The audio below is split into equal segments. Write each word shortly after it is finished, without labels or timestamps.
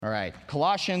All right,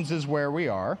 Colossians is where we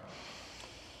are.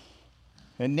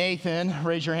 And Nathan,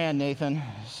 raise your hand, Nathan.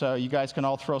 So you guys can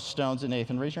all throw stones at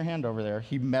Nathan. Raise your hand over there.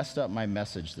 He messed up my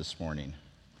message this morning.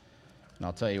 And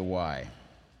I'll tell you why.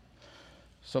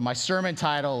 So my sermon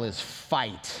title is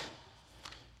Fight.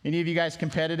 Any of you guys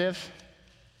competitive?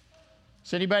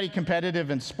 Is anybody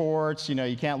competitive in sports? You know,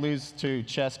 you can't lose to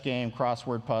chess game,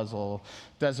 crossword puzzle.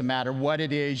 Doesn't matter what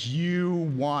it is,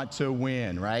 you want to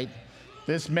win, right?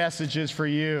 This message is for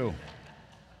you.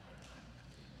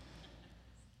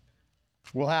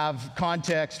 We'll have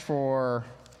context for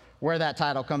where that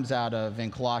title comes out of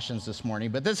in Colossians this morning,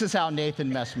 but this is how Nathan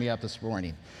messed me up this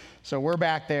morning. So we're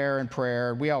back there in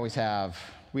prayer. We always have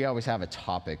a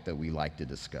topic that we like to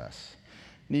discuss.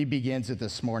 And he begins it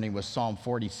this morning with Psalm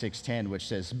 46:10, which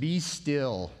says, "Be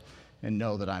still and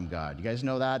know that I'm God." You guys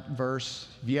know that verse?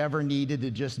 Have you ever needed to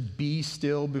just be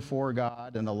still before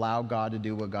God and allow God to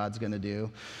do what God's going to do?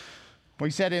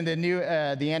 We said in the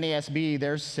NASB,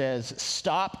 there says,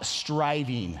 "Stop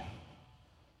striving."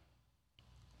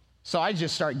 So I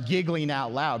just start giggling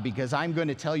out loud because I'm going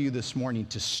to tell you this morning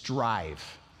to strive.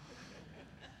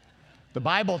 The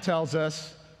Bible tells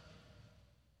us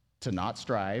to not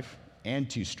strive and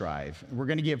to strive. We're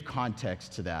going to give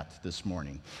context to that this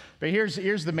morning. But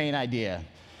here's the main idea.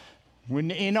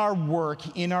 When in our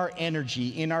work, in our energy,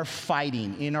 in our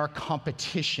fighting, in our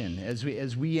competition, as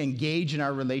we engage in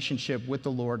our relationship with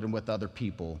the Lord and with other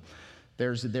people,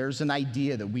 there's an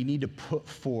idea that we need to put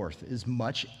forth as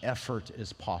much effort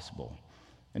as possible.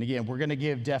 And again, we're going to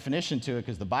give definition to it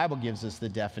because the Bible gives us the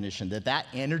definition that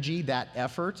energy, that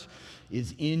effort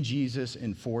is in Jesus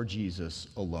and for Jesus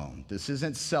alone. This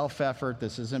isn't self-effort.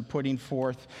 This isn't putting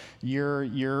forth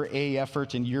your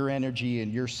effort and your energy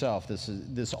and yourself.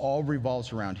 This all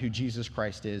revolves around who Jesus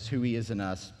Christ is, who he is in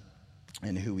us,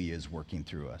 and who he is working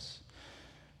through us.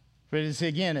 But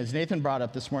again, as Nathan brought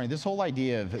up this morning, this whole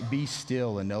idea of be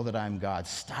still and know that I'm God,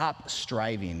 stop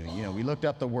striving. You know, we looked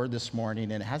up the word this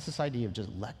morning, and it has this idea of just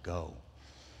let go,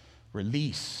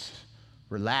 release,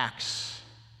 relax,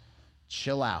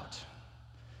 chill out.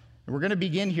 And we're going to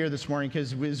begin here this morning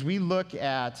because as we look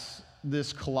at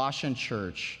this Colossian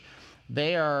church,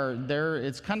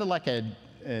 it's kind of like an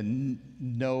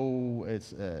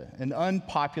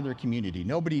unpopular community.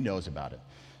 Nobody knows about it.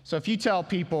 So if you tell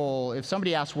people, if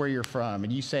somebody asks where you're from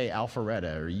and you say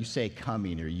Alpharetta or you say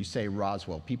Cumming or you say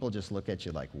Roswell, people just look at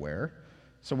you like, where?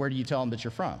 So where do you tell them that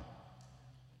you're from?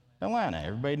 Atlanta.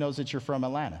 Everybody knows that you're from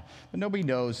Atlanta. But nobody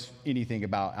knows anything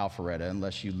about Alpharetta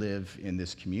unless you live in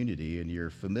this community and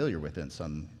you're familiar with it in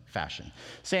some fashion.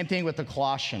 Same thing with the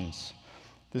Colossians.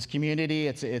 This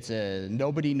community,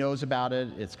 nobody knows about it.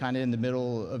 It's kind of in the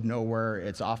middle of nowhere.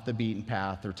 It's off the beaten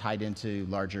path. They're tied into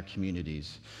larger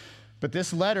communities. But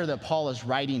this letter that Paul is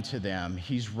writing to them,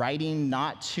 he's writing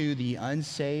not to the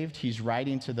unsaved, he's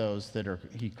writing to those that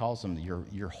he calls them,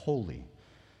 you're holy,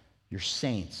 you're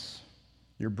saints,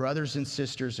 your brothers and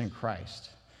sisters in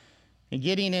Christ. And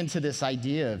getting into this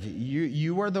idea of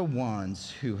you are the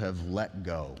ones who have let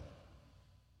go.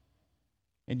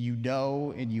 And you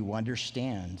know and you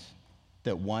understand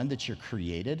that one, that you're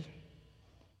created.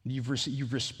 You've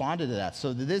responded to that.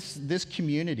 So this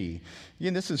community,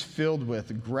 again, this is filled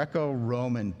with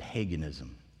Greco-Roman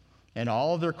paganism and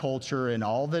all of their culture and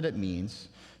all that it means.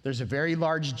 There's a very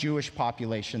large Jewish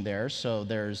population there, so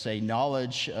there's a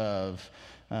knowledge of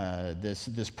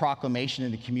this proclamation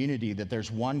in the community that there's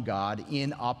one God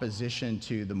in opposition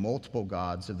to the multiple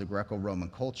gods of the Greco-Roman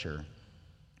culture.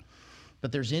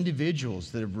 But there's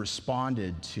individuals that have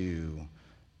responded to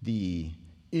the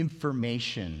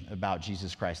information about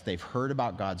Jesus Christ. They've heard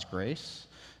about God's grace.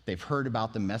 They've heard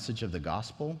about the message of the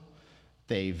gospel.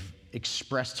 They've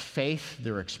expressed faith.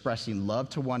 They're expressing love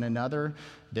to one another.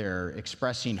 They're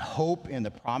expressing hope in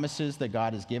the promises that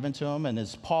God has given to them. And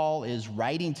as Paul is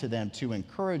writing to them to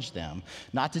encourage them,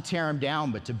 not to tear them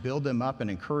down, but to build them up and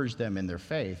encourage them in their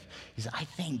faith, he said, I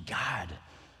thank God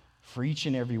for each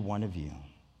and every one of you,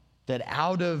 that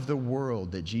out of the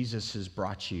world that Jesus has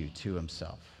brought you to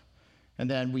himself. And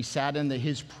then we sat in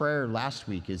his prayer last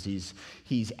week as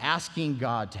he's asking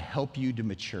God to help you to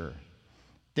mature,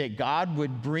 that God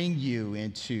would bring you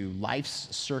into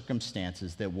life's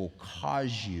circumstances that will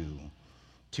cause you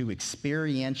to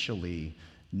experientially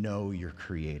know your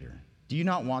Creator. Do you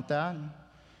not want that?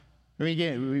 I mean,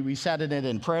 again, we sat in it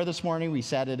in prayer this morning. We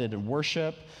sat in it in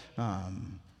worship. God,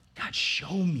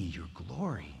 show me your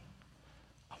glory.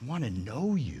 I want to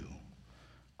know you.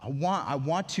 I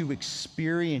want to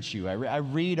experience you. I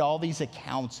read all these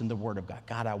accounts in the Word of God.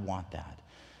 God, I want that.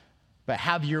 But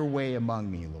have your way among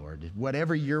me, Lord.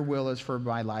 Whatever your will is for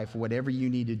my life, whatever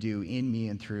you need to do in me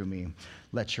and through me,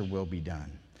 let your will be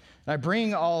done. I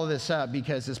bring all of this up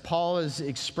because as Paul is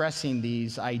expressing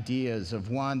these ideas of,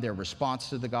 one, their response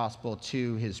to the gospel,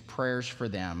 two, his prayers for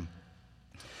them,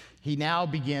 he now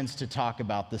begins to talk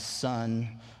about the Son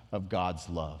of God's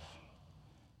love.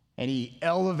 And he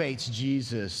elevates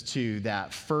Jesus to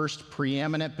that first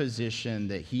preeminent position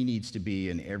that he needs to be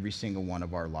in every single one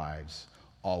of our lives,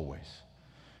 always.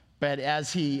 But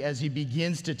as he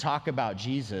begins to talk about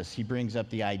Jesus, he brings up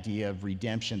the idea of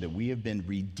redemption, that we have been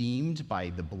redeemed by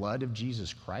the blood of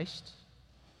Jesus Christ.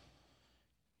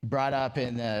 He brought up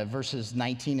in verses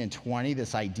 19 and 20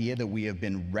 this idea that we have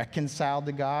been reconciled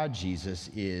to God.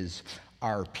 Jesus is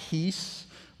our peace.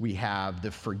 We have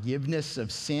the forgiveness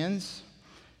of sins.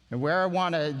 And where I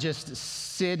want to just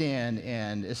sit in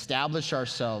and establish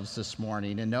ourselves this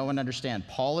morning and know and understand,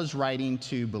 Paul is writing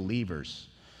to believers.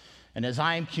 And as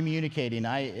I am communicating,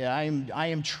 I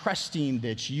am trusting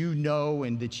that you know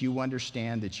and that you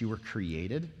understand that you were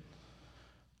created.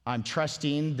 I'm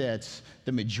trusting that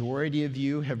the majority of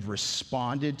you have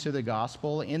responded to the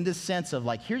gospel in the sense of,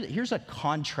 like, here's a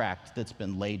contract that's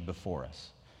been laid before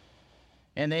us.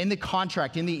 And in the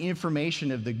contract, in the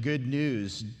information of the good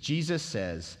news, Jesus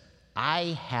says,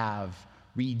 I have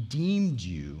redeemed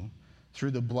you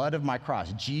through the blood of my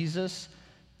cross. Jesus,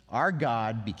 our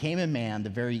God, became a man, the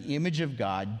very image of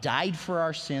God, died for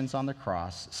our sins on the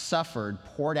cross, suffered,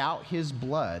 poured out his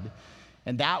blood,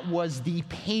 and that was the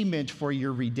payment for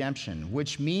your redemption,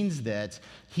 which means that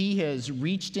he has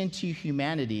reached into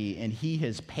humanity and he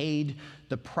has paid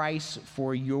the price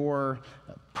for your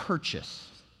purchase.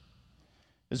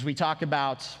 As we talk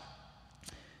about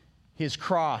his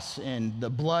cross and the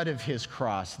blood of his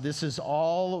cross, this is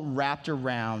all wrapped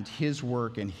around his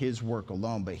work and his work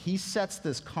alone. But he sets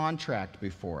this contract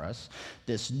before us,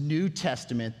 this New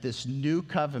Testament, this new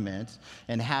covenant,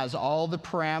 and has all the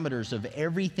parameters of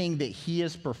everything that he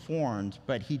has performed.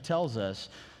 But he tells us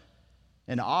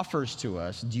and offers to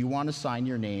us, do you want to sign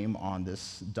your name on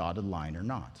this dotted line or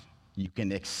not? You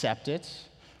can accept it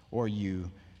or you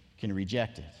can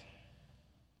reject it.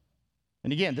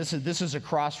 And again, this is a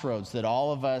crossroads that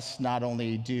all of us not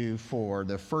only do for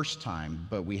the first time,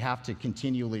 but we have to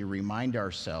continually remind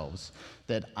ourselves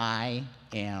that I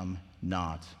am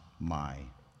not my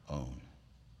own.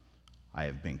 I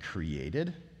have been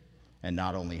created, and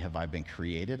not only have I been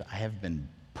created, I have been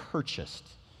purchased.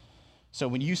 So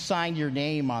when you sign your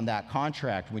name on that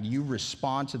contract, when you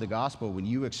respond to the gospel, when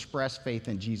you express faith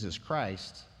in Jesus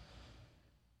Christ,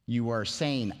 you are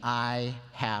saying, I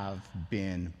have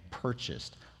been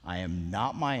purchased. I am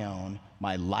not my own.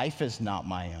 My life is not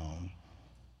my own.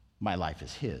 My life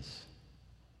is his.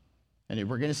 And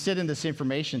we're going to sit in this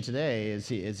information today as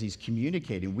he's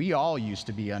communicating. We all used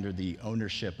to be under the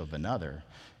ownership of another.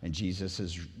 And Jesus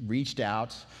has reached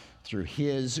out through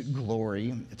his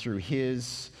glory, through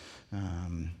his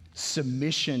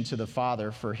submission to the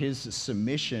Father, for his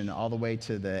submission all the way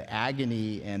to the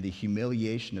agony and the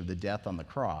humiliation of the death on the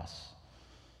cross.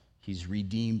 He's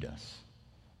redeemed us,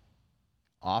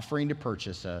 offering to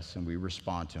purchase us, and we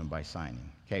respond to him by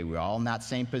signing. Okay, we're all in that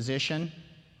same position.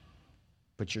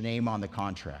 Put your name on the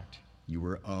contract. You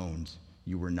were owned.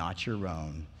 You were not your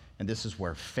own. And this is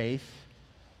where faith,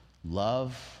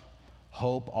 love,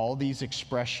 hope, all these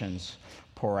expressions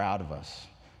pour out of us.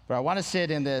 But I want to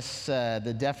sit in this,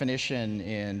 the definition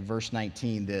in verse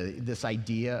 19, this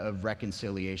idea of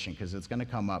reconciliation, because it's going to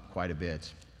come up quite a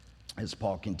bit as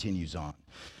Paul continues on.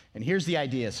 And here's the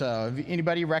idea. So, have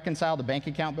anybody reconciled a bank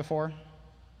account before?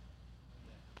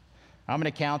 I'm an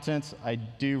accountant. I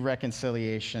do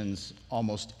reconciliations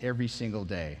almost every single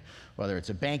day, whether it's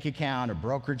a bank account, a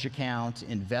brokerage account,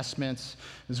 investments.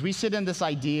 As we sit in this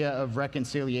idea of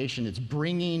reconciliation, it's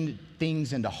bringing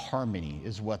things into harmony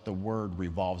is what the word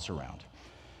revolves around.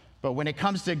 But when it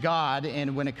comes to God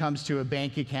and when it comes to a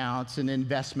bank account, an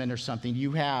investment or something,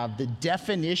 you have the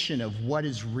definition of what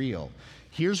is real.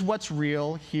 Here's what's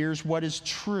real. Here's what is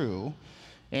true.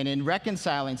 And in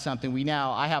reconciling something,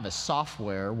 I have a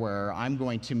software where I'm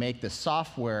going to make the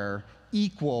software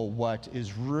equal what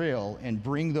is real and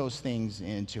bring those things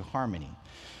into harmony.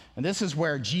 And this is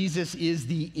where Jesus is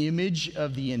the image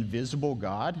of the invisible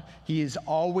God. He has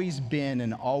always been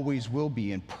and always will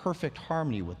be in perfect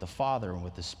harmony with the Father and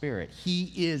with the Spirit.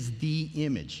 He is the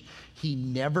image. He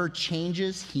never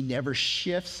changes. He never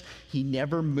shifts. He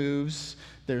never moves.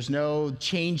 There's no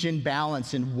change in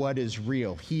balance in what is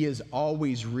real. He is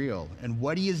always real. And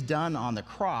what he has done on the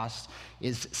cross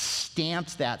is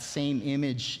stamped that same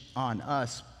image on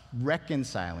us,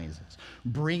 reconciling us,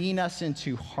 bringing us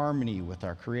into harmony with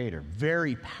our Creator.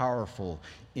 Very powerful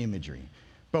imagery.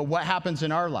 But what happens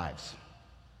in our lives?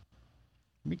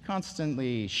 We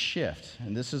constantly shift.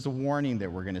 And this is the warning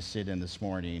that we're going to sit in this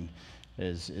morning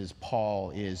as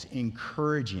Paul is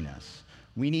encouraging us.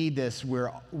 We need this.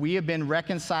 We have been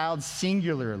reconciled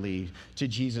singularly to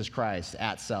Jesus Christ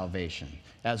at salvation.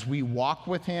 As we walk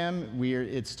with him,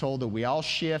 it's told that we all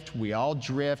shift, we all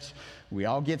drift, we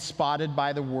all get spotted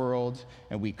by the world,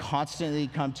 and we constantly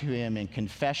come to him in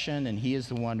confession, and he is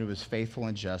the one who is faithful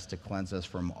and just to cleanse us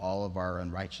from all of our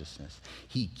unrighteousness.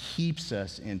 He keeps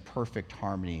us in perfect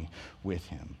harmony with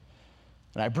him.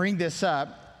 And I bring this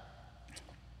up,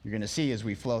 you're going to see as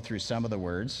we flow through some of the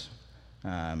words.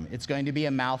 It's going to be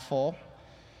a mouthful.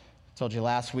 I told you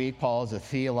last week, Paul is a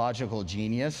theological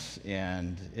genius,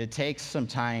 and it takes some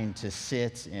time to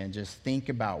sit and just think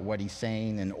about what he's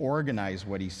saying and organize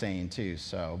what he's saying too.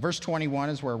 So verse 21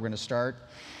 is where we're going to start.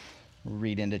 We'll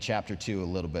read into chapter 2 a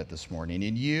little bit this morning.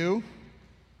 And you,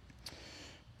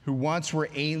 who once were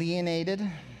alienated,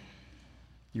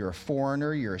 you're a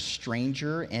foreigner, you're a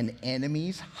stranger, and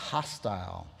enemies,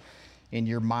 hostile in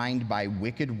your mind by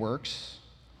wicked works,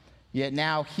 yet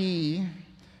now he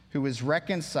who is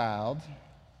reconciled.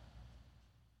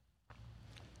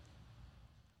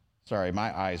 Sorry,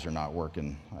 my eyes are not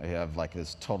working. I have like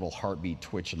this total heartbeat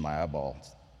twitch in my eyeball.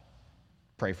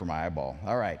 Pray for my eyeball.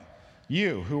 All right.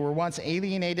 You who were once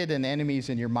alienated and enemies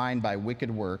in your mind by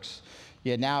wicked works,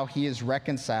 yet now he is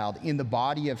reconciled in the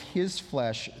body of his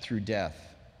flesh through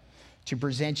death, to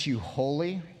present you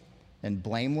holy and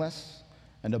blameless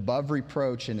and above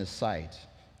reproach in his sight,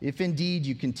 if indeed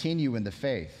you continue in the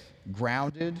faith,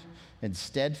 grounded and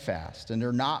steadfast, and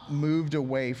are not moved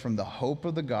away from the hope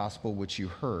of the gospel which you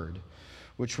heard,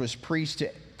 which was preached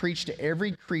to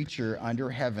every creature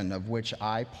under heaven, of which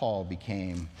I, Paul,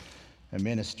 became a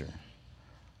minister.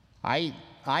 I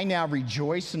now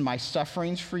rejoice in my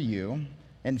sufferings for you,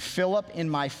 and fill up in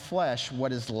my flesh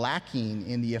what is lacking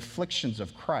in the afflictions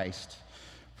of Christ,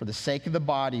 for the sake of the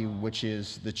body, which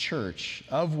is the church,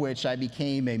 of which I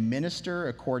became a minister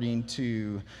according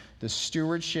to the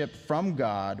stewardship from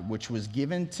God, which was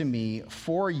given to me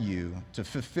for you to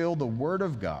fulfill the word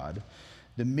of God,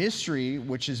 the mystery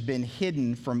which has been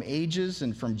hidden from ages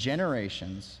and from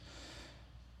generations,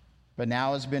 but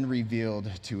now has been revealed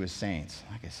to his saints.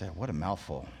 Like I said, what a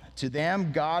mouthful. To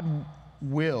them God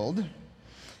willed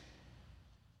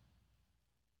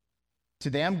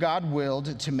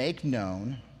to make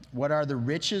known what are the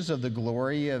riches of the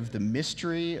glory of the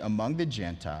mystery among the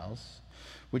Gentiles,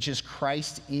 which is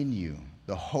Christ in you,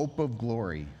 the hope of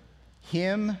glory.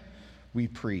 Him we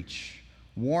preach,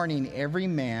 warning every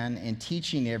man and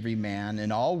teaching every man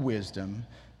in all wisdom,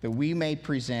 that we may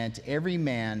present every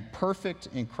man perfect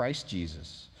in Christ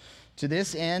Jesus. To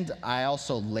this end I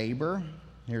also labor,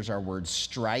 here's our word,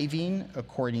 striving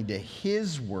according to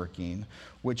his working,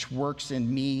 which works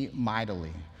in me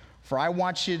mightily. For I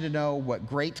want you to know what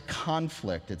great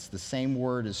conflict, it's the same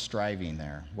word as striving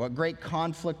there, what great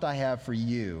conflict I have for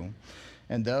you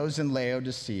and those in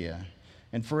Laodicea,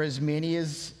 and for as many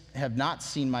as have not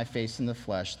seen my face in the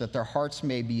flesh, that their hearts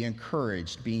may be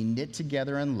encouraged, being knit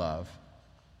together in love,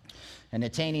 and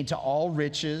attaining to all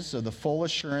riches of the full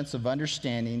assurance of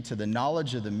understanding, to the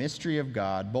knowledge of the mystery of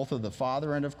God, both of the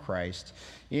Father and of Christ,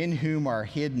 in whom are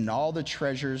hidden all the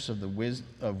treasures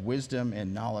of wisdom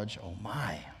and knowledge. Oh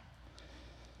my.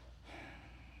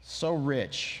 So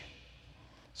rich.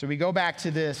 So we go back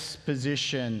to this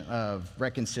position of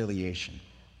reconciliation.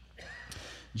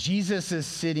 Jesus is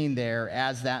sitting there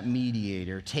as that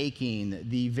mediator, taking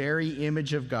the very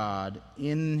image of God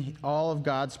in all of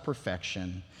God's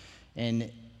perfection,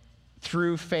 and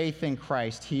through faith in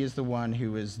Christ, he is the one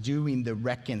who is doing the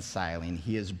reconciling.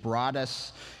 He has brought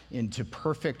us into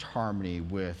perfect harmony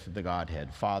with the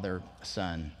Godhead, Father,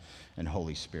 Son, and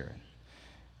Holy Spirit.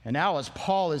 And now as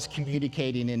Paul is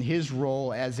communicating in his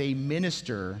role as a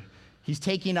minister, he's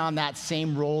taking on that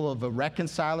same role of a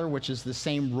reconciler, which is the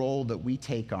same role that we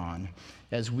take on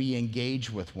as we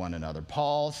engage with one another.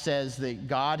 Paul says that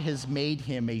God has made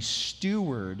him a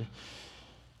steward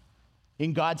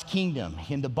in God's kingdom,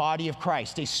 in the body of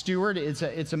Christ. A steward, it's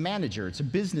a manager, it's a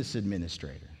business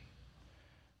administrator.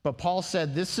 But Paul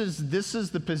said, this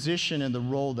is the position and the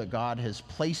role that God has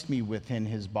placed me within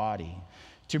his body,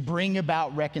 to bring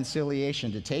about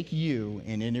reconciliation, to take you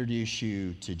and introduce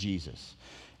you to Jesus.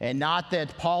 And not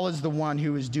that Paul is the one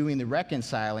who is doing the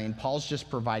reconciling. Paul's just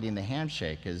providing the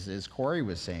handshake, as Corey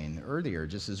was saying earlier.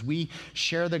 Just as we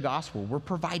share the gospel, we're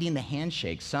providing the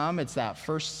handshake. Some, it's that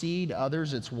first seed.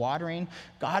 Others, it's watering.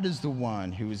 God is the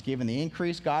one who is giving the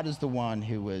increase. God is the one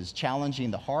who is challenging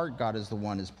the heart. God is the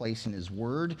one who is placing his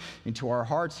word into our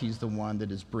hearts. He's the one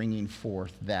that is bringing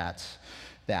forth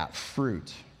that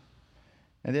fruit.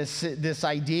 And this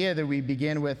idea that we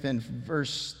begin with in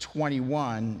verse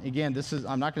 21, again,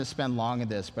 I'm not going to spend long on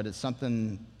this, but it's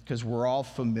something because we're all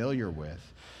familiar with.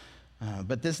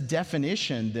 But this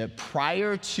definition that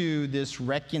prior to this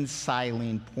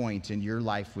reconciling point in your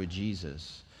life with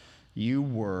Jesus, you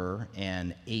were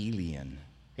an alien,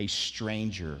 a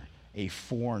stranger, a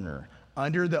foreigner,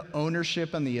 under the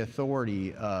ownership and the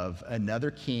authority of another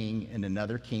king and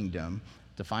another kingdom,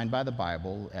 defined by the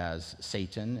Bible as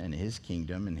Satan and his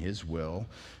kingdom and his will,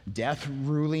 death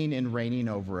ruling and reigning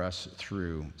over us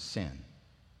through sin.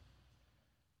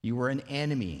 You were an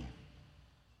enemy.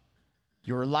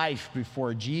 Your life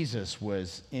before Jesus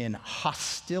was in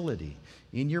hostility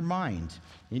in your mind,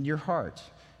 in your heart.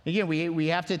 Again, we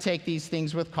have to take these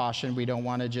things with caution. We don't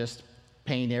want to just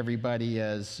paint everybody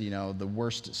as, the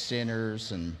worst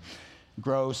sinners and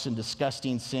gross and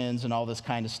disgusting sins and all this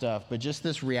kind of stuff, but just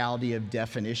this reality of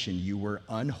definition. You were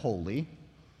unholy,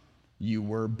 you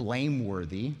were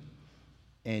blameworthy,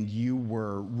 and you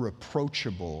were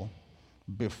reproachable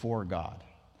before God.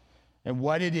 And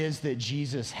what it is that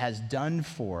Jesus has done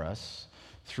for us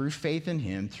through faith in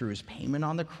him, through his payment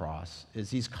on the cross, is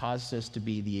he's caused us to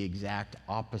be the exact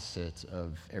opposite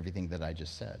of everything that I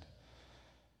just said.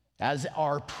 As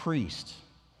our priest,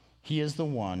 he is the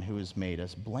one who has made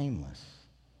us blameless.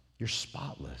 You're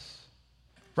spotless.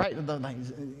 Right?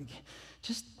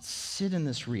 Just sit in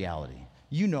this reality.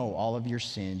 You know all of your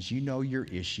sins. You know your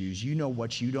issues. You know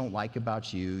what you don't like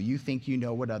about you. You think you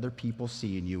know what other people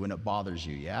see in you, and it bothers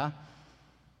you, yeah?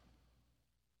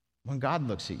 When God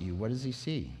looks at you, what does he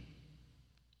see?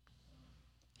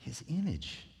 His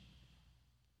image.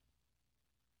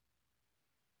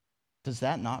 Does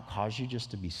that not cause you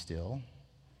just to be still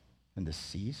and to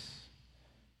cease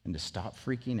and to stop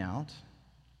freaking out?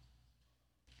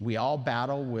 We all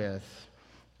battle with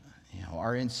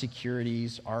our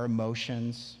insecurities, our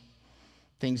emotions,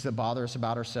 things that bother us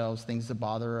about ourselves, things that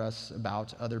bother us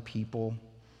about other people.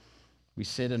 We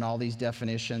sit in all these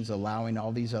definitions, allowing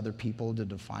all these other people to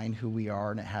define who we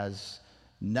are, and it has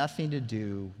nothing to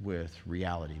do with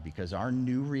reality, because our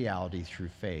new reality through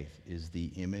faith is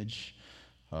the image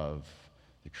of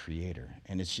the Creator.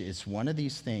 And it's one of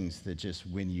these things that just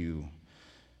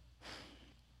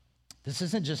this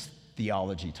isn't just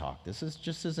theology talk. This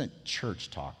isn't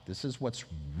church talk. This is what's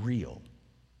real.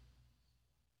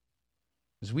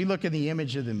 As we look in the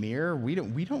image of the mirror, we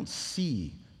don't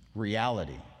see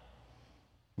reality.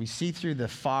 We see through the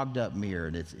fogged up mirror,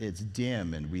 and it's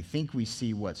dim, and we think we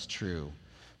see what's true.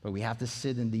 But we have to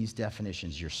sit in these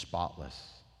definitions. You're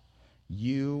spotless.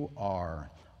 You are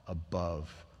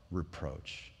above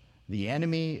reproach. The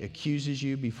enemy accuses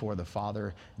you before the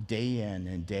Father day in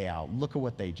and day out. Look at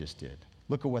what they just did.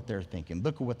 Look at what they're thinking.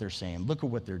 Look at what they're saying. Look at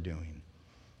what they're doing.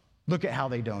 Look at how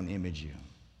they don't image you.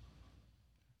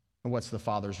 And what's the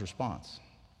Father's response?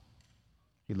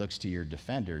 He looks to your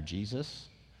defender, Jesus.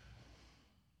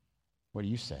 What do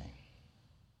you say?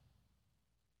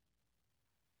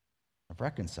 I've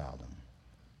reconciled them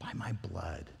by my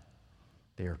blood.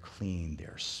 They are clean. They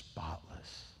are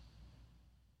spotless.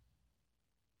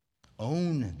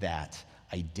 Own that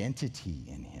identity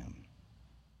in him.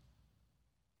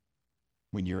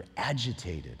 When you're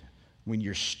agitated, when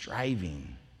you're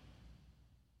striving,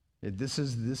 this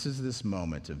is this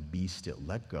moment of be still.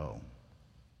 Let go.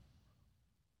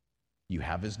 You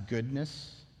have his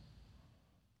goodness.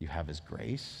 You have his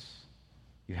grace.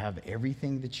 You have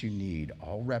everything that you need,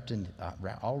 all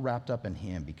wrapped up in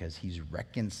him, because he's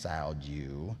reconciled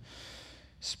you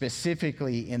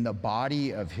specifically in the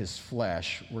body of his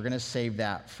flesh. We're going to save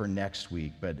that for next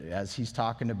week. But as he's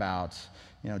talking about,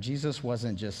 Jesus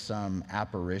wasn't just some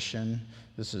apparition.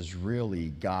 This is really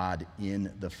God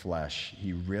in the flesh.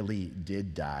 He really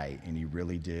did die, and he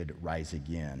really did rise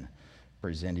again,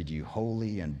 presented you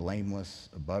holy and blameless,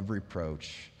 above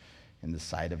reproach in the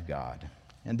sight of God.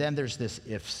 And then there's this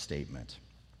if statement.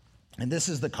 And this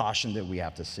is the caution that we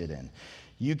have to sit in.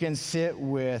 You can sit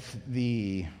with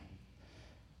the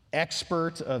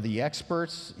expert of the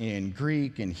experts in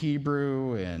Greek and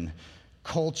Hebrew and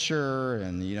culture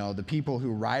and, the people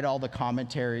who write all the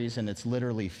commentaries, and it's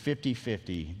literally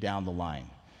 50-50 down the line.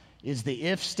 Is the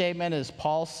if statement, is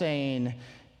Paul saying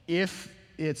if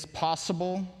it's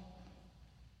possible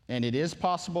and it is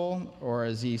possible, or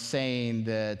is he saying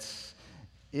that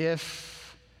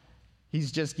if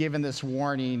he's just given this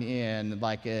warning in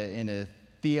a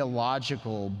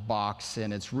theological box,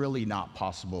 and it's really not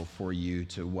possible for you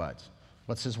to what?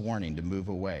 What's his warning? To move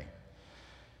away.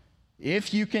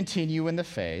 If you continue in the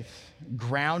faith,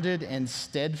 grounded and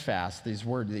steadfast, these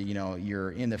words,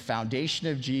 you're in the foundation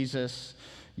of Jesus,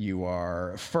 You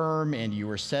are firm and you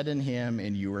are set in him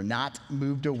and you are not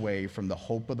moved away from the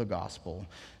hope of the gospel.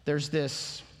 There's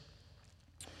this,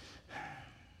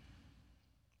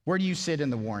 where do you sit in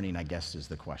the warning, I guess is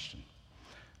the question.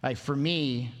 Like for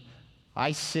me,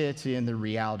 I sit in the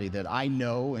reality that I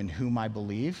know in whom I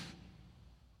believe.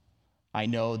 I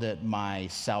know that my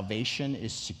salvation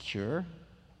is secure.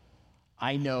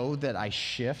 I know that I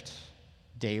shift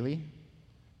daily.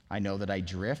 I know that I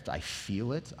drift. I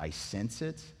feel it. I sense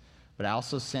it. But I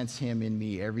also sense him in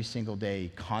me every single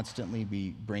day, constantly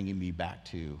bringing me back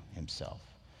to himself.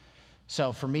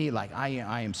 So for me, like I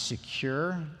am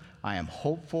secure. I am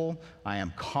hopeful. I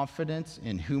am confident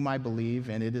in whom I believe,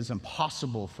 and it is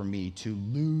impossible for me to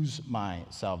lose my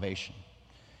salvation.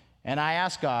 And I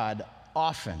ask God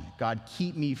often, God,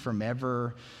 keep me from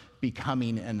ever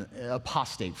becoming an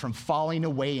apostate, from falling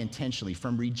away intentionally,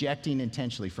 from rejecting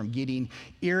intentionally, from getting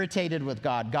irritated with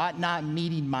God, God not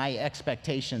meeting my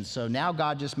expectations. So now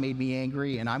God just made me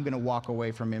angry and I'm going to walk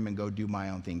away from him and go do my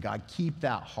own thing. God, keep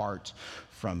that heart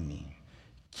from me.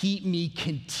 Keep me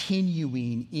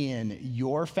continuing in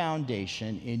your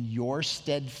foundation, in your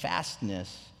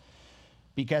steadfastness,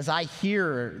 because I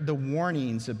hear the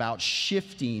warnings about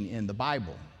shifting in the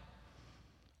Bible.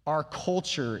 Our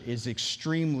culture is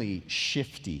extremely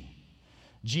shifty.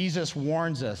 Jesus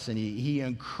warns us and he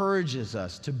encourages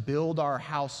us to build our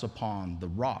house upon the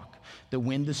rock, that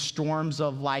when the storms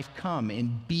of life come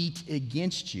and beat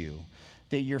against you,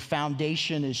 that your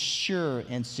foundation is sure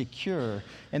and secure,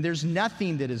 and there's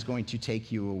nothing that is going to take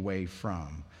you away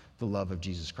from the love of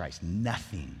Jesus Christ.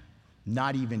 Nothing,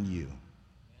 not even you.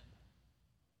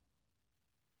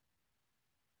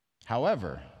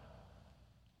 However,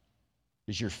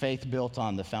 is your faith built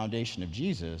on the foundation of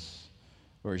Jesus,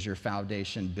 or is your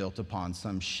foundation built upon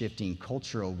some shifting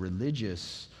cultural,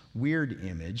 religious, weird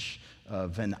image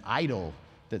of an idol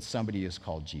that somebody has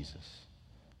called Jesus?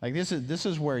 Like this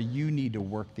is where you need to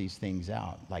work these things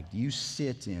out. Like you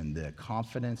sit in the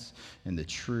confidence and the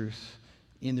truth,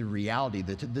 in the reality,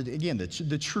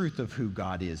 the truth of who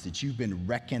God is, that you've been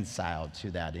reconciled to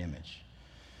that image.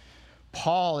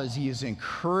 Paul, as he is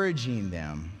encouraging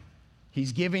them,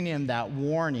 he's giving him that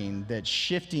warning that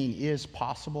shifting is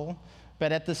possible,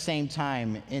 but at the same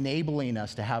time, enabling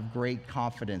us to have great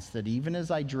confidence that even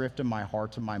as I drift in my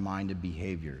heart and my mind and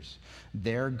behaviors,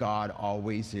 there God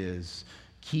always is,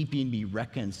 keeping me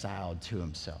reconciled to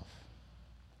himself.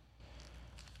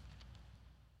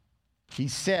 He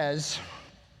says,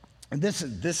 and this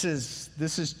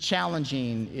is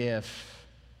challenging if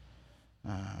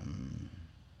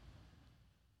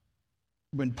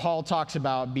when Paul talks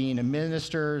about being a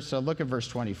minister, so look at verse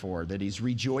 24, that he's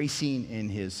rejoicing in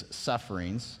his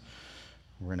sufferings.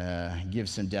 We're going to give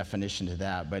some definition to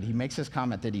that, but he makes this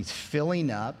comment that he's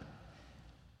filling up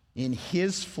in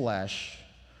his flesh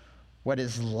what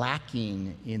is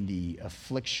lacking in the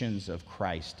afflictions of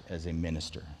Christ as a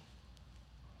minister.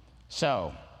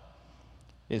 So,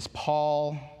 is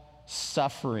Paul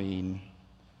suffering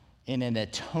in an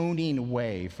atoning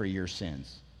way for your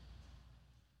sins?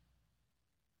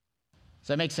 Does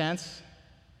that make sense?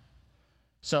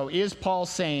 So is Paul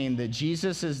saying that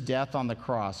Jesus' death on the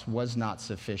cross was not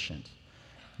sufficient?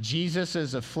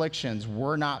 Jesus' afflictions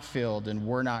were not filled and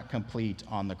were not complete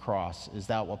on the cross. Is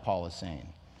that what Paul is saying?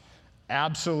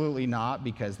 Absolutely not,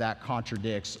 because that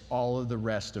contradicts all of the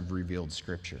rest of revealed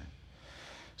Scripture.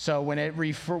 So when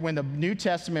the New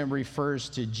Testament refers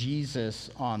to Jesus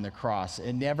on the cross,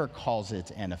 it never calls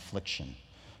it an affliction.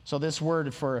 So this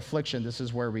word for affliction, this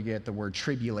is where we get the word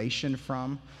tribulation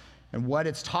from. And what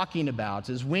it's talking about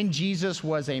is when Jesus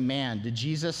was a man, did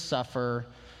Jesus suffer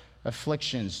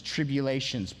afflictions,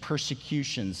 tribulations,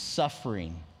 persecutions,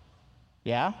 suffering?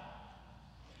 Yeah?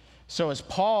 So as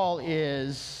Paul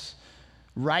is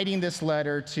writing this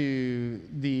letter to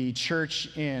the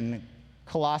church in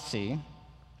Colossae,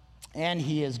 and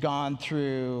he has gone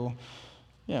through,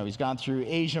 he's gone through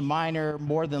Asia Minor.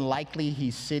 More than likely,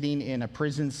 he's sitting in a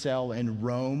prison cell in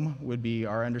Rome, would be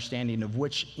our understanding of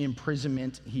which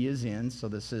imprisonment he is in. So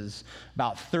this is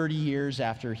about 30 years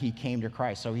after he came to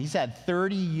Christ. So he's had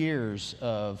 30 years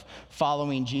of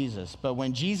following Jesus. But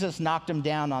when Jesus knocked him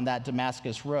down on that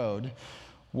Damascus road,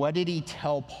 what did he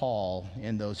tell Paul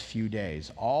in those few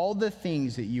days? All the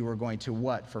things that you are going to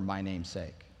what for my name's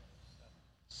sake?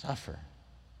 Suffer.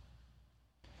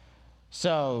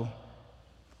 So,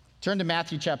 turn to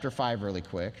Matthew chapter 5 really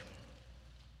quick.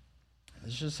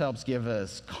 This just helps give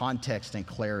us context and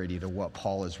clarity to what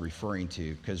Paul is referring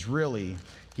to, because really,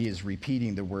 he is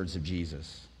repeating the words of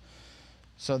Jesus.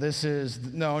 So this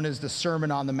is known as the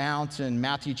Sermon on the Mount. In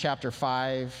Matthew chapter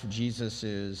 5, Jesus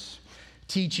is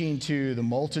teaching to the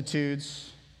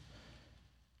multitudes.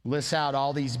 Lists out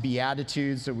all these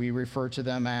beatitudes that we refer to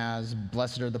them as.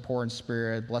 Blessed are the poor in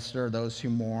spirit, blessed are those who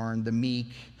mourn, the meek,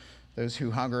 those who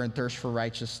hunger and thirst for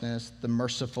righteousness, the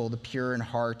merciful, the pure in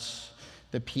heart,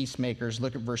 the peacemakers.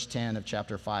 Look at verse 10 of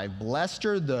chapter 5. Blessed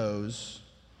are those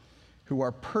who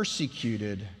are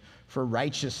persecuted for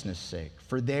righteousness' sake,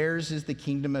 for theirs is the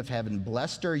kingdom of heaven.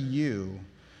 Blessed are you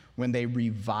when they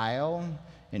revile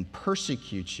and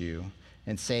persecute you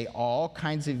and say all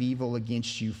kinds of evil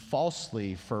against you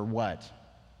falsely for what?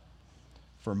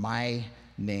 For my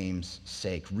name's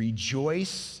sake.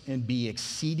 Rejoice and be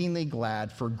exceedingly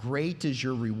glad, for great is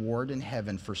your reward in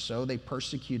heaven, for so they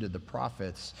persecuted the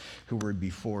prophets who were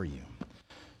before you.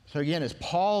 So again, as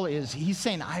Paul he's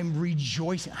saying, I'm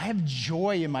rejoicing. I have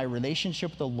joy in my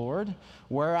relationship with the Lord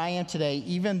where I am today,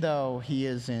 even though he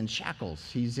is in shackles,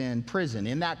 he's in prison,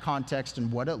 in that context and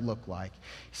what it looked like.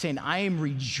 He's saying, I am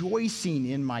rejoicing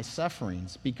in my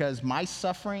sufferings because my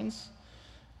sufferings,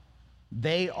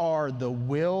 they are the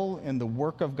will and the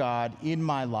work of God in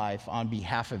my life on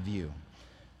behalf of you.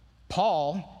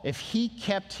 Paul, if he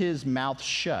kept his mouth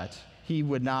shut, he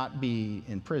would not be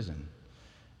in prison.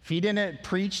 If he didn't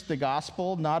preach the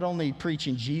gospel, not only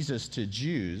preaching Jesus to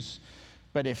Jews,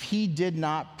 but if he did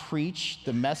not preach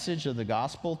the message of the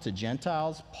gospel to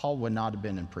Gentiles, Paul would not have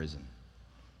been in prison.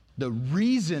 The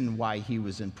reason why he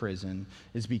was in prison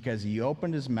is because he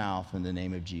opened his mouth in the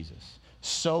name of Jesus,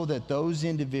 so that those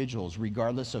individuals,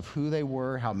 regardless of who they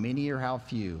were, how many or how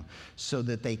few, so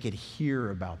that they could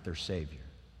hear about their Savior.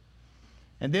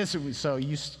 And this,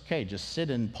 just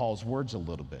sit in Paul's words a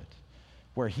little bit,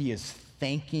 where he is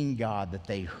thanking God that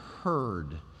they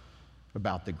heard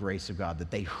about the grace of God, that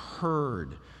they heard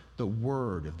the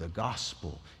word of the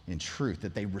gospel in truth,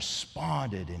 that they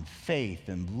responded in faith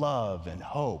and love and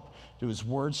hope. Do his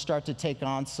words start to take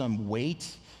on some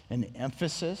weight and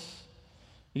emphasis?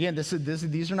 Again,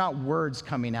 these are not words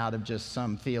coming out of just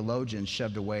some theologian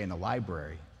shoved away in a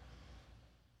library.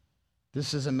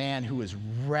 This is a man who is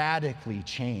radically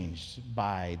changed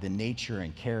by the nature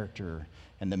and character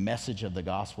and the message of the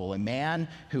gospel. A man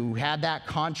who had that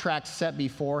contract set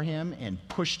before him and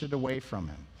pushed it away from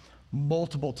him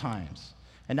multiple times.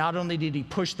 And not only did he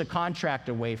push the contract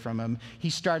away from him, he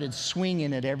started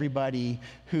swinging at everybody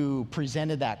who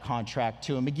presented that contract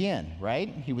to him again, right?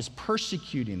 He was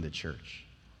persecuting the church.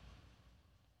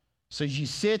 So as you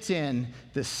sit in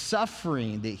the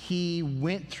suffering that he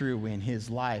went through in his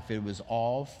life, it was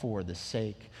all for the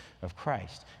sake of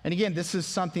Christ. And again, this is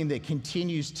something that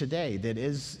continues today, that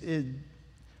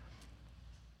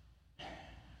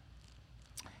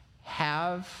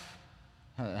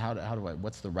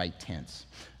what's the right tense?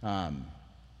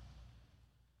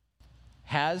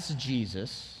 Has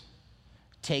Jesus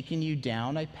taken you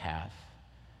down a path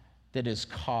that has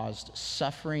caused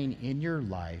suffering in your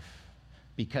life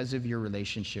because of your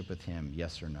relationship with him,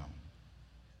 yes or no?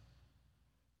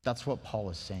 That's what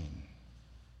Paul is saying.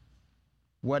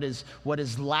 What is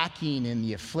lacking in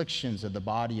the afflictions of the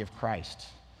body of Christ?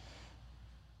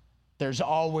 There's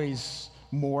always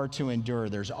more to endure.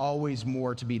 There's always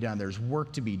more to be done. There's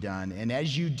work to be done. And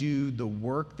as you do the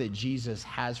work that Jesus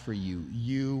has for you,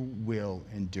 you will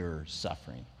endure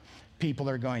suffering. People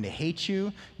are going to hate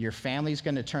you. Your family's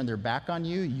going to turn their back on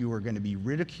you. You are going to be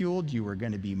ridiculed. You are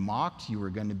going to be mocked. You are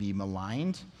going to be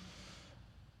maligned.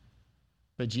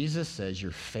 But Jesus says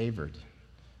you're favored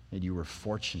and you were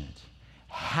fortunate.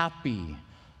 Happy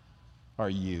are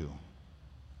you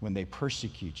when they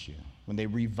persecute you, when they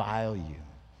revile you,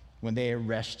 when they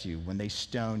arrest you, when they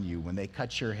stone you, when they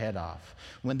cut your head off,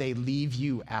 when they leave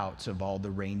you out of all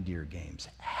the reindeer games.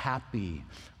 Happy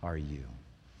are you,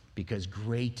 because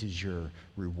great is your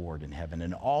reward in heaven.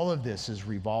 And all of this is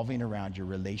revolving around your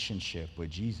relationship with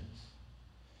Jesus.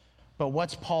 But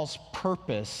what's Paul's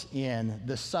purpose in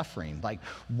the suffering? Like,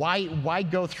 why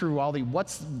go through all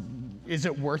is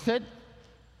it worth it?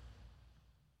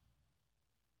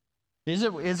 Is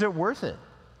it worth it?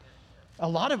 A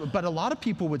lot of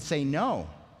people would say no.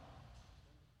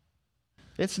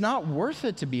 It's not worth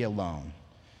it to be alone.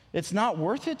 It's not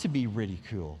worth it to be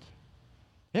ridiculed.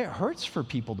 It hurts for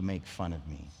people to make fun of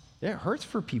me. It hurts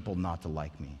for people not to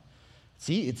like me.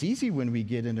 See, it's easy when we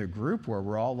get in a group where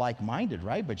we're all like-minded,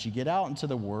 right? But you get out into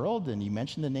the world and you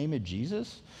mention the name of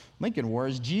Jesus. Lincoln wore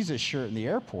his Jesus shirt in the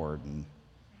airport, and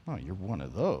oh, you're one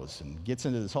of those, and gets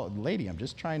into this whole, lady, I'm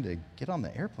just trying to get on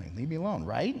the airplane. Leave me alone,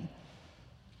 right?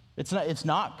 It's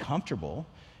not comfortable.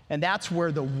 And that's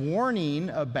where the warning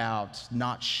about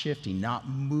not shifting, not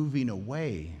moving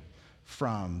away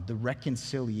from the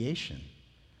reconciliation.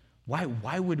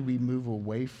 Why would we move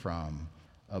away from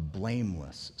a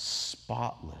blameless,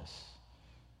 spotless,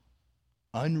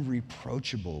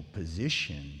 unreproachable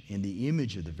position in the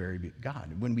image of the very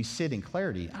God. When we sit in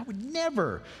clarity, I would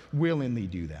never willingly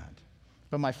do that.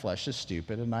 But my flesh is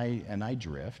stupid, and I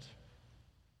drift.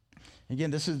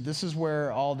 Again, this is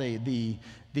where all the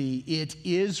it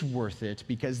is worth it,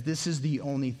 because this is the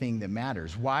only thing that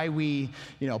matters. Why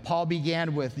Paul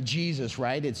began with Jesus,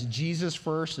 right? It's Jesus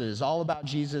first. It is all about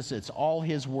Jesus. It's all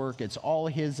his work. It's all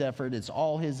his effort. It's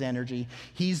all his energy.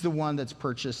 He's the one that's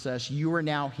purchased us. You are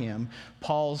now him.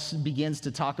 Paul begins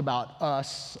to talk about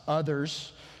us,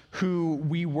 others, who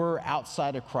we were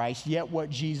outside of Christ, yet what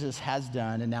Jesus has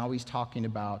done, and now he's talking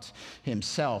about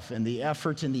himself and the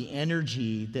effort and the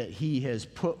energy that he has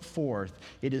put forth.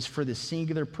 It is for the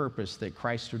singular purpose that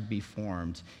Christ would be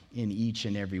formed in each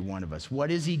and every one of us. What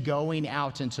is he going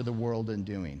out into the world and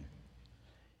doing?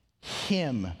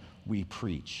 Him we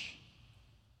preach.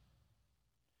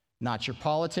 Not your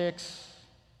politics,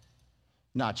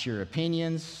 not your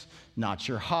opinions, not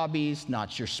your hobbies,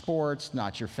 not your sports,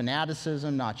 not your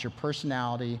fanaticism, not your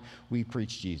personality. We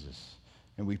preach Jesus,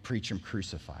 and we preach him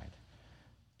crucified.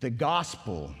 The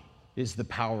gospel is the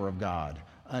power of God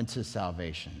unto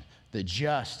salvation. The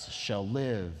just shall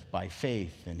live by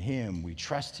faith in him. We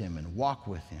trust him and walk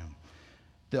with him.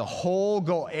 The whole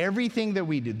goal, everything that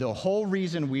we do, the whole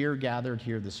reason we are gathered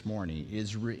here this morning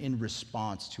is in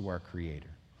response to our Creator.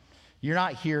 You're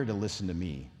not here to listen to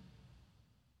me.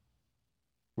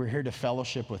 We're here to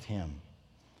fellowship with him.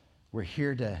 We're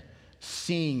here to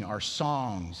sing our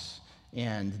songs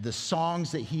and the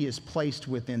songs that he has placed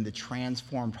within the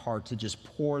transformed heart to just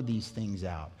pour these things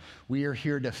out. We are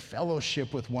here to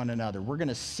fellowship with one another. We're going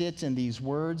to sit in these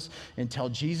words until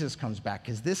Jesus comes back,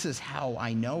 because this is how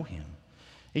I know him.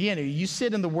 Again, you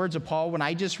sit in the words of Paul. When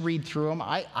I just read through them,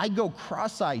 I go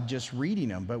cross-eyed just reading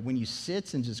them. But when you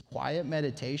sit in just quiet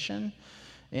meditation,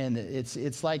 and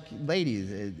it's like,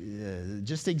 ladies,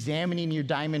 just examining your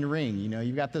diamond ring.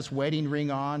 You've got this wedding ring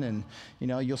on, and,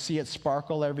 you'll see it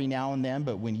sparkle every now and then.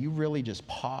 But when you really just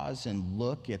pause and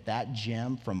look at that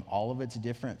gem from all of its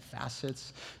different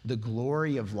facets, the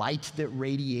glory of light that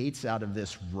radiates out of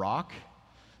this rock.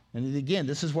 And again,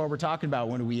 this is what we're talking about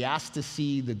when we ask to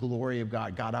see the glory of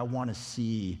God. God, I want to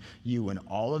see you in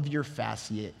all of your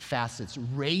facets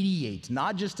radiate,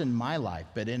 not just in my life,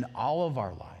 but in all of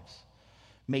our lives.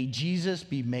 May Jesus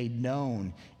be made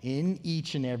known in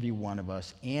each and every one of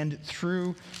us and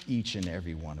through each and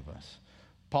every one of us.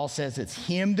 Paul says it's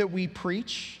him that we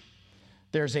preach.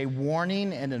 There's a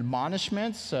warning and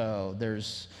admonishment. So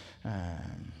there's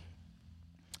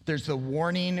the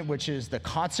warning, which is the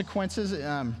consequences.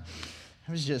 It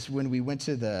was just when we went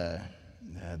to the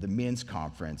men's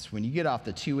conference. When you get off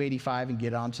the 285 and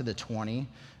get onto the 20,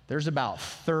 there's about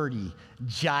 30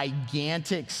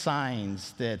 gigantic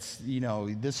signs that's,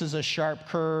 this is a sharp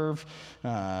curve,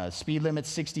 speed limit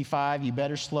 65, you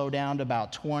better slow down to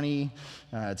about 20.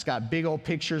 It's got big old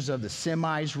pictures of the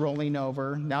semis rolling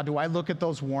over. Now, do I look at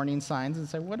those warning signs and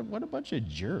say, what a bunch of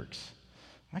jerks?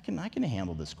 I can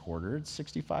handle this quarter. It's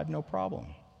 65, no problem.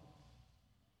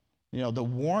 The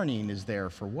warning is there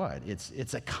for what?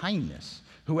 It's a kindness.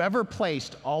 Whoever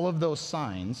placed all of those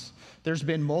signs, there's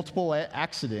been multiple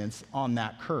accidents on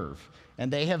that curve,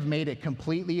 and they have made it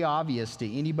completely obvious to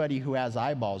anybody who has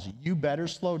eyeballs, you better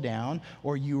slow down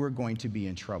or you are going to be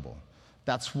in trouble.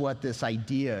 That's what this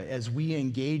idea, as we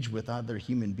engage with other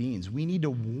human beings, we need to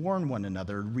warn one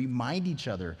another, remind each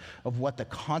other of what the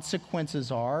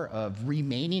consequences are of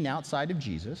remaining outside of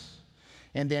Jesus.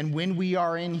 And then when we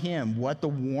are in him, what the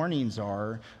warnings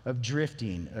are of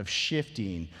drifting, of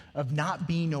shifting, of not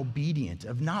being obedient,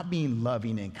 of not being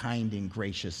loving and kind and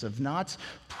gracious, of not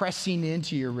pressing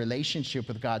into your relationship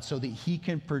with God so that he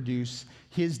can produce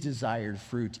his desired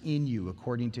fruit in you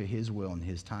according to his will and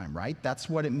his time, right? That's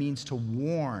what it means to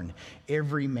warn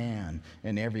every man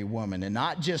and every woman. And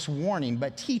not just warning,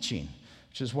 but teaching,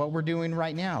 which is what we're doing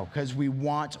right now, because we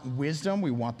want wisdom.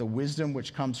 We want the wisdom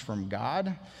which comes from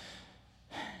God.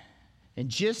 And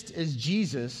just as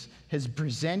Jesus has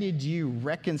presented you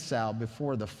reconciled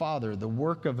before the Father, the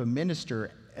work of a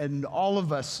minister, and all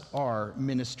of us are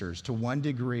ministers to one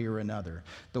degree or another,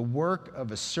 the work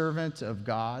of a servant of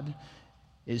God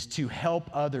is to help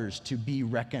others to be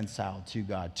reconciled to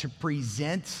God, to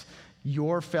present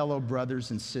your fellow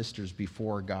brothers and sisters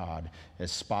before God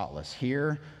as spotless.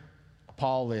 Here,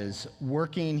 Paul is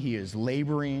working, he is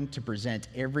laboring to present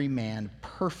every man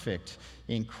perfect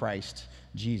in Christ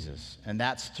Jesus. And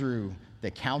that's through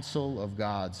the counsel of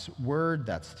God's word,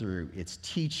 that's through its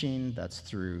teaching, that's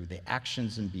through the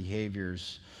actions and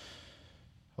behaviors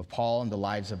of Paul in the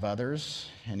lives of others.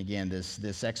 And again,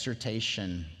 this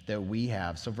exhortation that we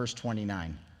have. So verse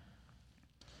 29.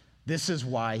 This is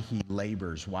why he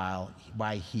labors,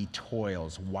 why he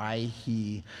toils, why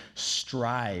he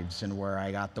strives, and where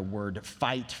I got the word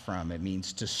fight from. It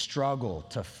means to struggle,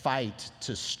 to fight,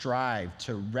 to strive,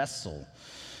 to wrestle.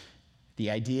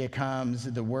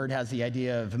 The word has the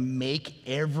idea of make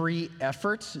every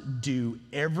effort, do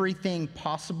everything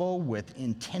possible with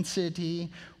intensity,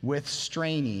 with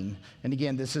straining. And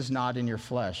again, this is not in your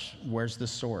flesh. Where's the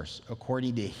source?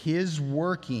 According to his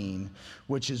working,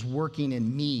 which is working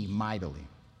in me mightily.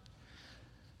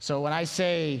 So when I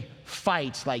say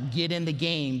fight, like get in the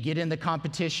game, get in the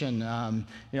competition,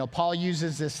 Paul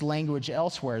uses this language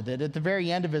elsewhere that at the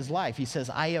very end of his life, he says,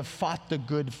 I have fought the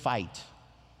good fight.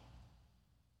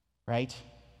 Right?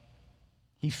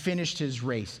 He finished his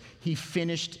race. He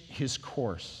finished his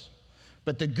course.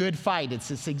 But the good fight, it's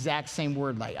this exact same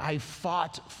word, like I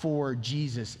fought for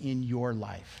Jesus in your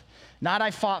life. Not I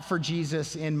fought for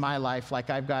Jesus in my life, like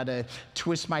I've got to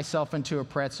twist myself into a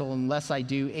pretzel. Unless I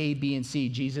do A, B, and C,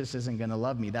 Jesus isn't going to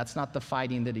love me. That's not the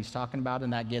fighting that he's talking about,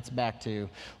 and that gets back to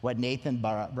what Nathan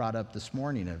brought up this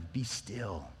morning of be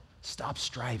still, stop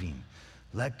striving,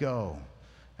 let go.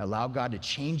 Allow God to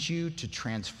change you, to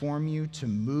transform you, to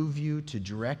move you, to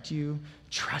direct you.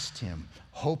 Trust him,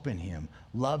 hope in him,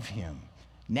 love him.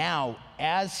 Now,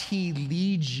 as he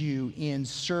leads you in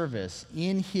service,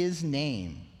 in his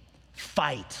name,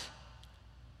 fight.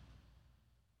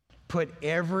 Put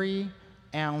every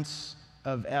ounce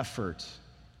of effort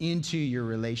into your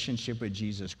relationship with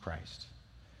Jesus Christ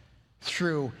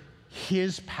through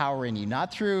his power in you,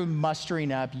 not through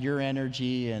mustering up your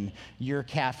energy and your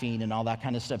caffeine and all that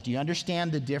kind of stuff. Do you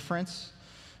understand the difference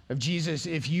of Jesus?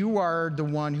 If you are the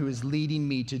one who is leading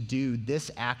me to do this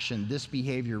action, this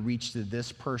behavior, reach to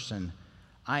this person,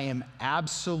 I am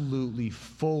absolutely,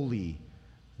 fully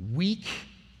weak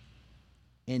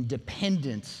and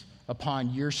dependent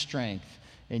upon your strength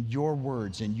and your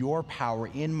words and your power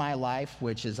in my life,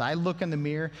 which as I look in the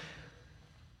mirror,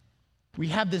 we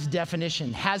have this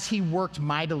definition. Has he worked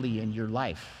mightily in your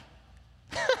life?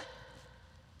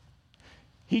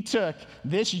 He took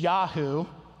this Yahoo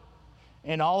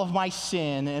and all of my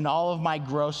sin and all of my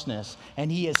grossness, and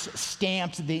he has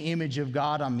stamped the image of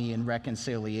God on me in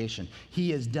reconciliation.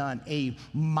 He has done a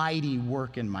mighty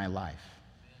work in my life.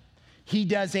 He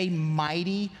does a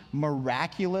mighty,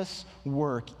 miraculous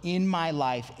work in my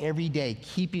life every day,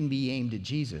 keeping me aimed at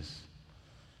Jesus.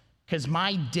 Because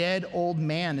my dead old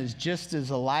man is just as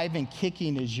alive and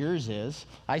kicking as yours is.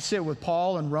 I sit with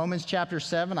Paul in Romans chapter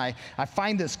 7. I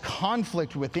find this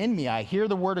conflict within me. I hear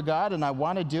the word of God and I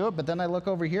want to do it, but then I look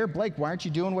over here, Blake, why aren't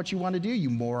you doing what you want to do, you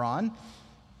moron?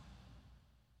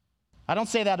 I don't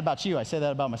say that about you. I say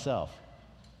that about myself.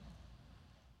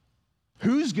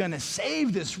 Who's going to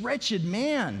save this wretched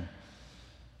man?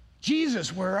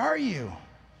 Jesus, where are you?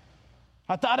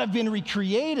 I thought I've been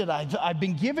recreated. I've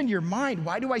been given your mind.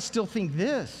 Why do I still think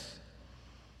this?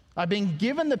 I've been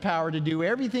given the power to do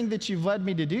everything that you've led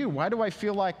me to do. Why do I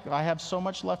feel like I have so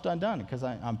much left undone? Because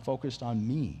I'm focused on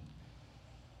me.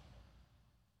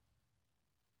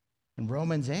 In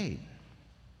Romans 8,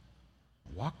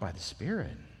 walk by the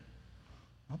Spirit.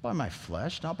 Not by my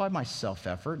flesh, not by my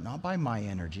self-effort, not by my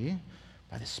energy,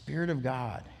 by the Spirit of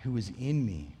God who is in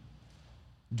me,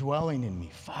 dwelling in me,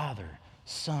 Father,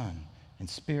 Son, and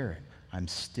Spirit. I'm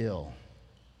still.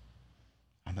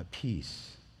 I'm at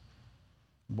peace.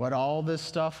 What all this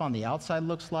stuff on the outside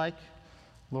looks like,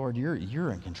 Lord,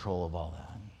 you're in control of all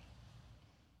that.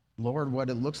 Lord, what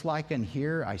it looks like in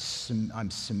here, I'm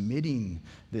submitting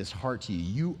this heart to you.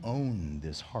 You own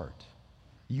this heart.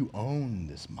 You own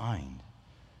this mind.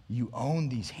 You own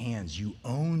these hands. You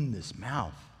own this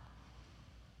mouth.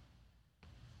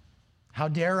 How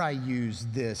dare I use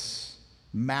this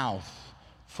mouth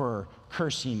for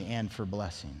cursing and for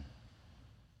blessing?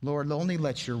 Lord, only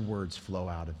let your words flow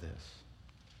out of this.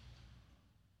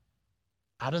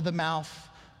 Out of the mouth,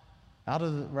 out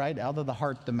of the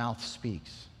heart, the mouth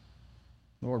speaks.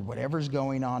 Lord, whatever's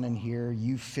going on in here,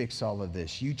 you fix all of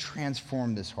this. You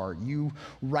transform this heart. You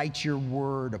write your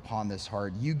word upon this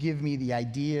heart. You give me the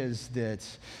ideas that,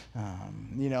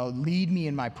 lead me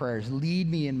in my prayers, lead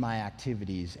me in my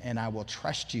activities, and I will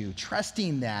trust you,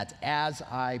 trusting that as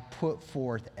I put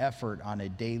forth effort on a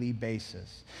daily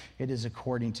basis, it is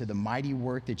according to the mighty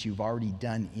work that you've already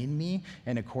done in me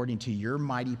and according to your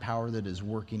mighty power that is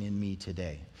working in me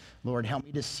today. Lord, help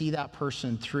me to see that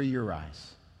person through your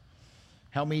eyes.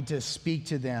 Help me to speak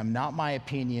to them, not my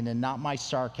opinion and not my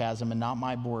sarcasm and not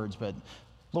my words, but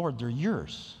Lord, they're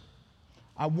yours.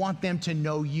 I want them to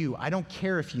know you. I don't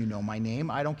care if you know my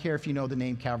name. I don't care if you know the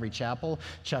name Calvary Chapel,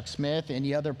 Chuck Smith,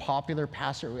 any other popular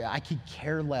pastor. I could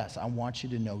care less. I want you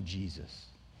to know Jesus.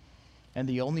 And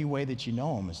the only way that you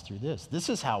know him is through this. This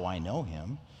is how I know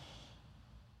him.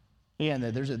 Yeah, and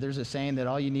there's a saying that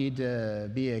all you need to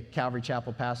be a Calvary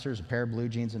Chapel pastor is a pair of blue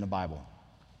jeans and a Bible.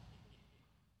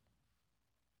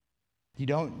 You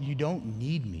don't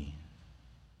need me.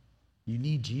 You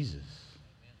need Jesus.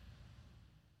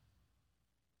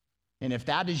 And if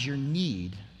that is your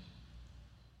need,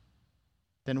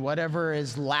 then whatever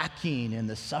is lacking in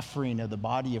the suffering of the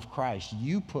body of Christ,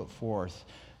 you put forth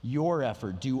your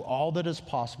effort, do all that is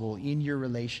possible in your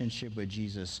relationship with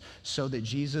Jesus so that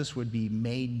Jesus would be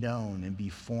made known and be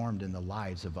formed in the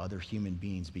lives of other human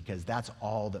beings, because that's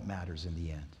all that matters in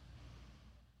the end.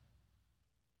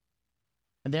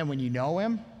 And then when you know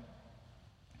him,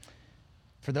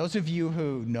 for those of you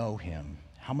who know him,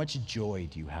 how much joy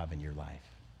do you have in your life?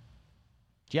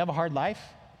 Do you have a hard life?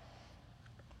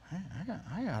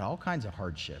 I got all kinds of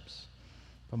hardships.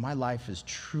 But my life is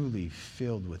truly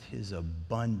filled with his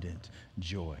abundant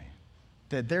joy.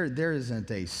 That there isn't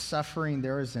a suffering,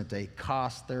 there isn't a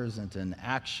cost, there isn't an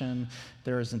action,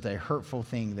 there isn't a hurtful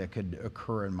thing that could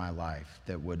occur in my life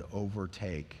that would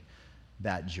overtake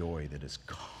that joy that is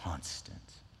constant.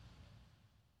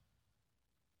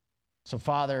 So,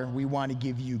 Father, we want to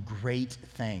give you great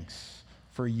thanks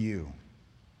for you.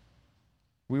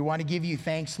 We want to give you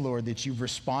thanks, Lord, that you've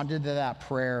responded to that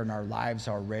prayer in our lives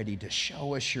already to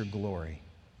show us your glory.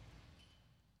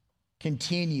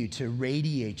 Continue to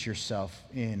radiate yourself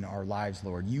in our lives,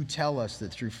 Lord. You tell us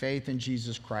that through faith in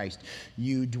Jesus Christ,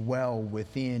 you dwell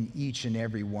within each and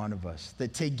every one of us,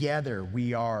 that together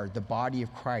we are the body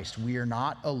of Christ. We are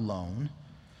not alone.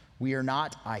 We are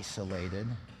not isolated,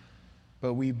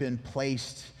 but we've been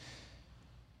placed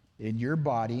in your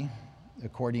body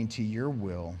according to your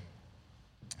will,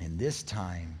 in this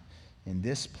time, in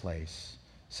this place,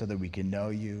 so that we can know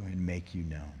you and make you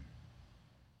known.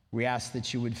 We ask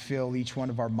that you would fill each one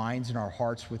of our minds and our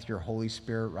hearts with your Holy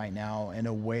Spirit right now in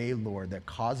a way, Lord, that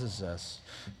causes us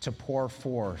to pour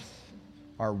forth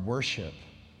our worship,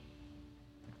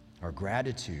 our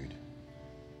gratitude,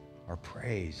 our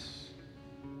praise.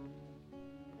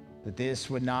 That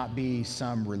this would not be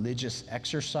some religious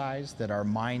exercise, that our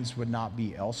minds would not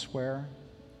be elsewhere,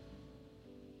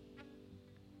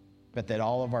 but that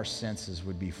all of our senses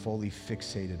would be fully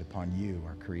fixated upon you,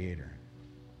 our Creator.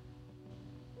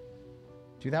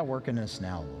 Do that work in us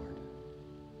now, Lord.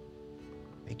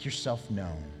 Make yourself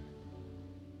known.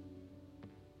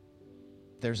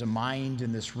 If there's a mind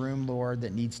in this room, Lord,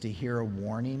 that needs to hear a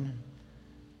warning,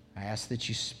 I ask that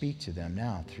you speak to them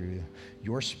now through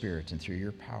your Spirit and through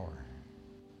your power.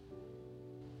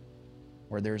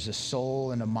 Where there's a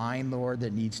soul and a mind, Lord,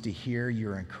 that needs to hear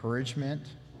your encouragement,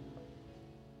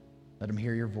 let them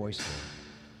hear your voice, Lord.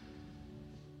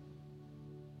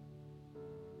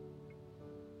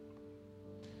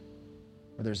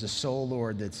 Or there's a soul,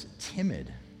 Lord, that's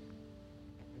timid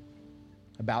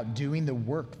about doing the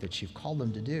work that you've called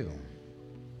them to do.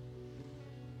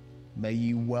 May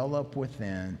you well up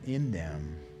within, in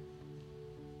them,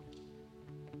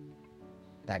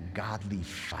 that godly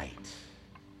fight,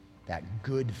 that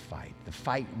good fight, the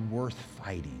fight worth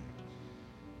fighting.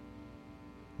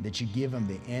 That you give them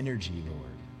the energy,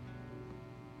 Lord,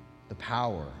 the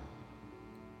power,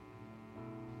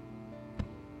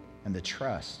 and the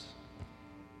trust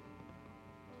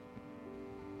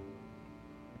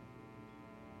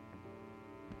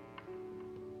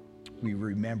we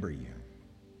remember you,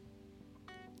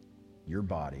 your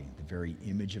body, the very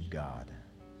image of God,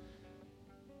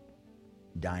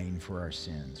 dying for our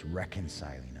sins,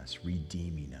 reconciling us,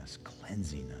 redeeming us,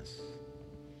 cleansing us,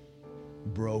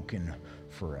 broken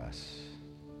for us.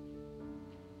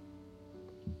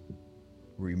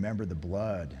 Remember the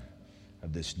blood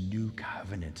of this new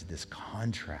covenant, this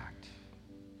contract.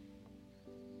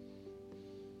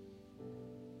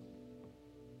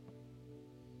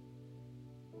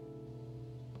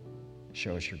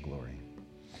 Show us your glory.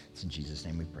 It's in Jesus'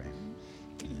 name we pray.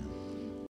 Amen.